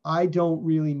I don't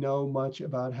really know much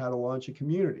about how to launch a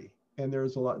community, and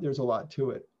there's a lot to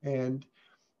it, and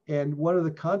one of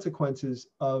the consequences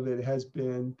of it has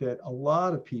been that a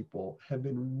lot of people have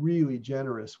been really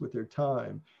generous with their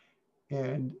time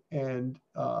and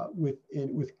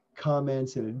with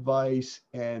comments and advice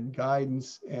and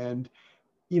guidance and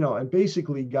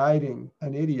basically guiding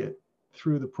an idiot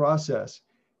through the process.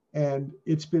 And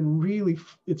it's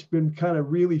been kind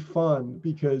of really fun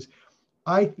because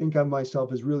I think of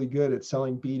myself as really good at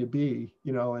selling B2B,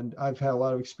 and I've had a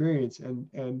lot of experience and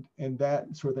that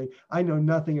sort of thing. I know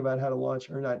nothing about how to launch,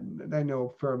 or not, I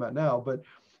know a fair amount now, but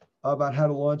about how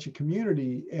to launch a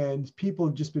community, and people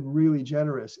have just been really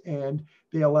generous, and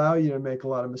they allow you to make a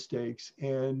lot of mistakes.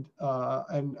 And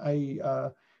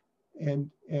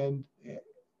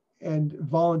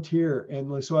volunteer.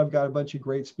 And so I've got a bunch of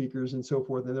great speakers and so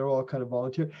forth, and they're all kind of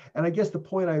volunteer. And I guess the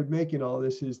point I would make in all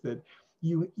this is that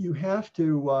you have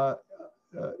to,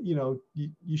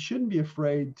 you shouldn't be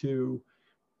afraid to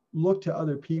look to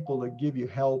other people to give you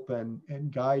help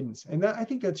and guidance. And I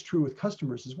think that's true with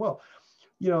customers as well.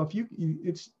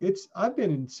 If I've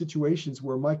been in situations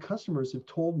where my customers have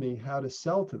told me how to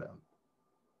sell to them.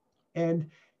 And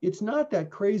it's not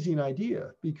that crazy an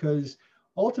idea, because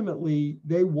ultimately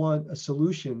they want a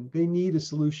solution. They need a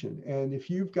solution. And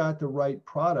if you've got the right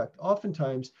product,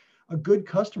 oftentimes a good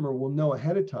customer will know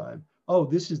ahead of time, oh,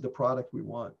 this is the product we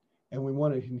want, and we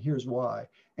want it, and here's why.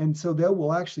 And so they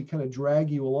will actually kind of drag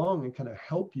you along and kind of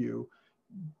help you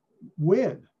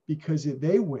win, because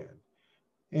they win.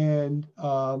 And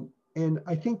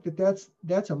I think that's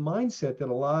a mindset that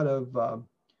a lot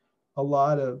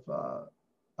of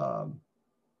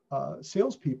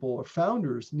salespeople or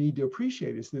founders need to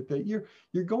appreciate, is that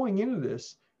you're going into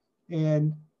this,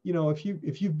 and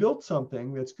if you've built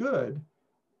something that's good,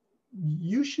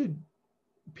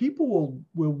 people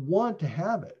will want to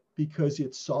have it because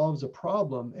it solves a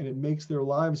problem and it makes their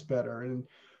lives better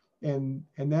and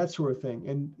that sort of thing.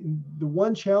 And the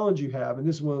one challenge you have, and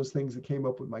this is one of those things that came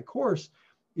up with my course,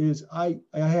 is I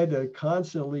had to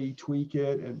constantly tweak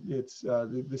it, and it's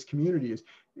this community is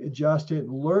adjust it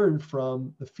and learn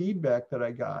from the feedback that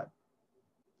I got.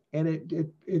 And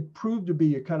it proved to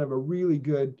be a kind of a really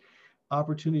good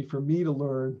opportunity for me to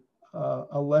learn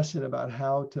a lesson about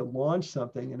how to launch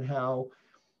something, and how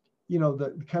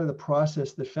the kind of the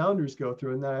process that founders go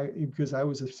through. And because I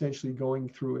was essentially going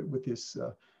through it with this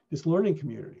learning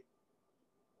community.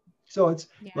 So it's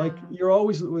like, you're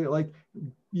always like,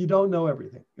 you don't know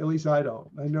everything. At least I don't.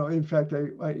 I know. In fact,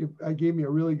 I gave me a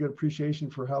really good appreciation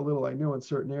for how little I knew in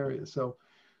certain areas. So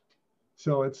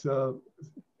it's but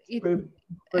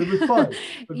it was fun.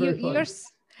 But very fun.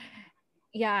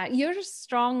 You're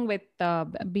strong with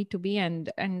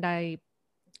B2B, and I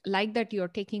like that you're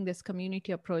taking this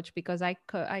community approach, because I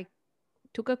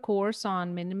took a course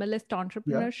on minimalist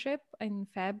entrepreneurship in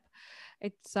Feb.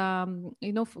 It's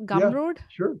Gumroad. Yeah,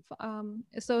 sure.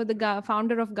 So the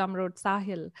founder of Gumroad,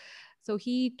 Sahil, so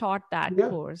he taught that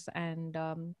course, and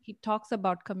he talks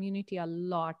about community a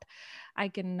lot. I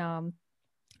can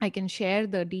I can share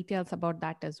the details about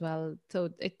that as well.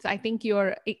 So it's, I think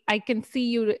I can see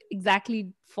you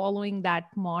exactly following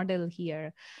that model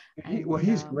here. Well, And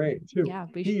he's great too. yeah,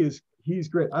 He's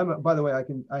great. By the way, I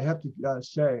have to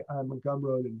say I'm a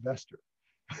Gumroad investor.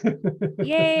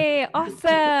 yay,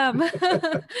 awesome.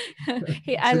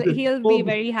 He'll be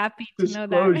very happy to know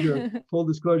that. Full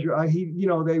disclosure.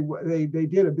 They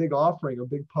did a big offering, a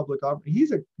big public offering.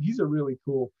 He's a really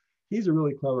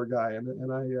clever guy,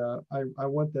 and I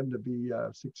want them to be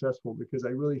successful, because I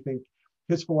really think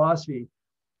his philosophy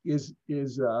is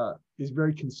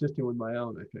very consistent with my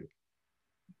own, I think.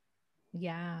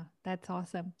 Yeah, that's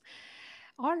awesome.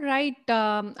 All right.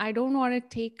 I don't want to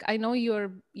take, I know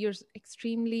you're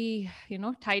extremely,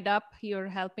 tied up. You're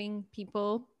helping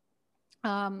people.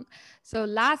 So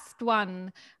last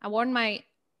one, I want my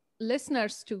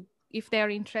listeners to, if they're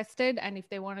interested and if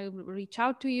they want to reach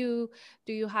out to you,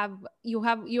 do you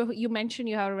mentioned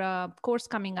you have a course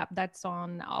coming up that's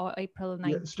on April 19th,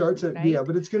 yeah, starts at, right? Yeah,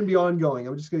 but it's going to be ongoing.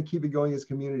 I'm just going to keep it going as a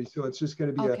community. So it's just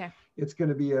going to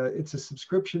be it's a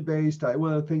subscription based.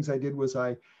 One of the things I did was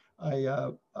I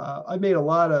made a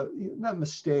lot of, not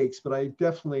mistakes, but I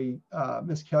definitely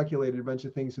miscalculated a bunch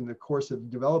of things in the course of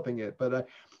developing it. But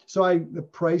the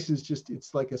price is just,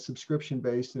 it's like a subscription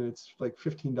based, and it's like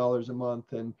 $15 a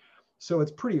month, and so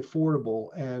it's pretty affordable.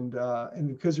 And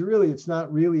because it's really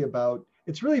about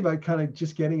kind of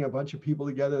just getting a bunch of people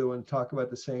together that want to talk about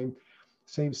the same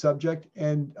subject.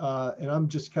 And I'm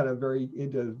just kind of very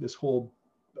into this whole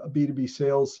B2B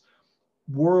sales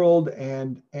world,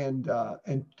 and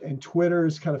Twitter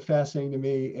is kind of fascinating to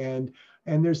me, and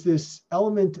there's this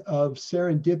element of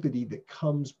serendipity that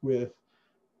comes with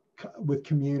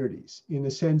communities, in the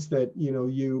sense that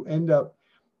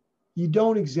you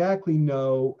don't exactly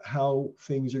know how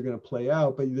things are going to play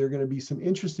out, but there are going to be some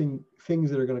interesting things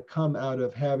that are going to come out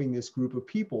of having this group of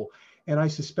people. And I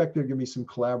suspect there are going to be some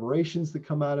collaborations that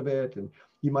come out of it, and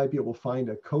you might be able to find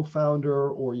a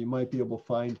co-founder, or you might be able to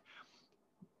find,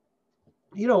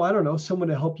 I don't know, someone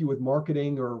to help you with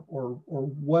marketing or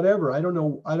whatever. I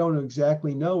don't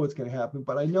exactly know what's going to happen,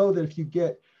 but I know that if you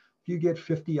get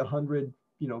 50, 100,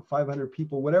 500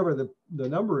 people, whatever the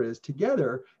number is,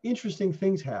 together, interesting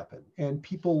things happen, and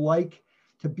people like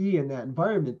to be in that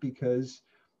environment because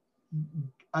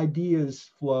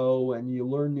ideas flow and you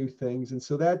learn new things. And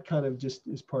so that kind of just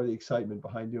is part of the excitement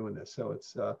behind doing this. So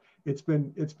it's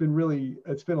been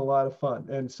a lot of fun.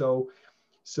 And so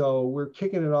we're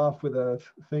kicking it off with a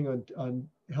thing on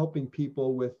helping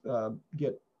people with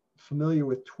get familiar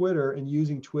with Twitter, and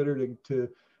using Twitter to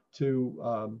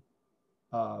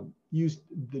use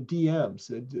the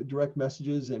DMs, direct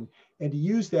messages, and to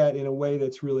use that in a way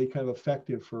that's really kind of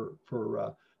effective for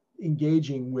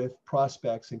engaging with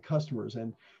prospects and customers.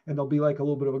 And there'll be like a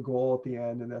little bit of a goal at the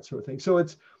end and that sort of thing. So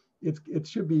it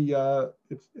should be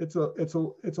it's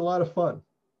a lot of fun.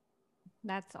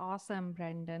 That's awesome,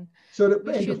 Brendan. So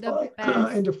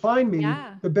to find me,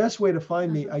 yeah. The best way to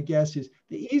find me, I guess, is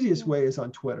the easiest way is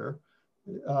on Twitter.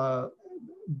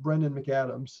 Brendan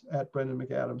McAdams, at Brendan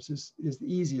McAdams is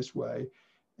the easiest way.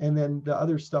 And then the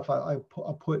other stuff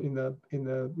I'll put in the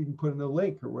we can put in the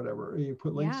link or whatever. You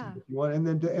put links in if you want,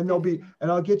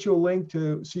 and I'll get you a link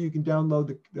so you can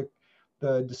download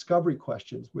the discovery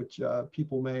questions, which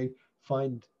people may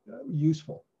find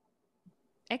useful.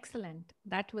 Excellent.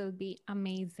 That will be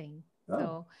amazing.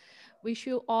 So wish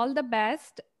you all the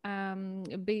best.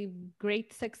 Be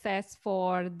great success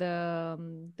for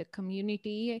the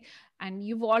community, and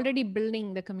you've already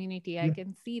building the community. I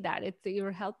can see that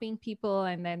you're helping people,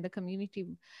 and then the community.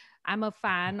 I'm a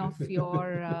fan of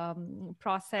your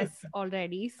process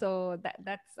already, so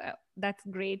that's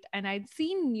great. And I've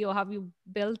seen how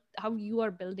you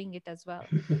are building it as well.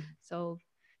 So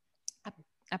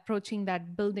approaching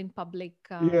that build in public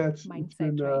mindset.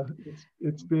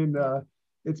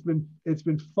 It's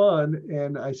been fun,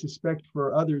 and I suspect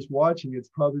for others watching, it's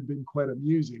probably been quite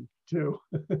amusing too.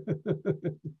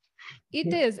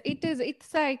 It is.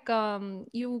 It's like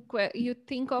you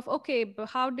think of, okay, but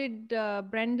how did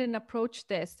Brendan approach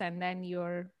this, and then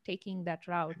you're taking that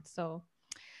route. So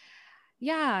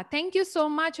yeah, thank you so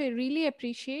much. I really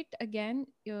appreciate, again,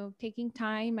 you taking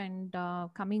time and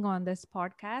coming on this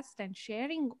podcast and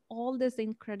sharing all this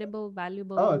incredible,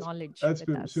 valuable knowledge with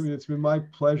us. It's been my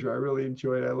pleasure. I really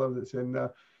enjoyed it. I love this, and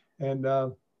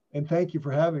thank you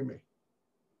for having me.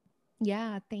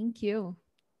 Yeah, thank you.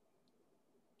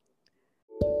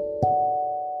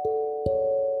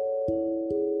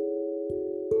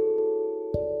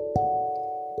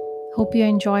 Hope you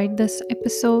enjoyed this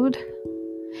episode.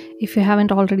 If you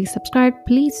haven't already subscribed,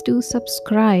 please do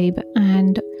subscribe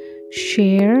and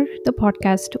share the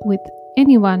podcast with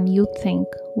anyone you think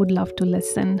would love to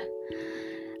listen.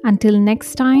 Until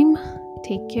next time,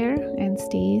 take care and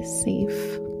stay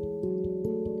safe.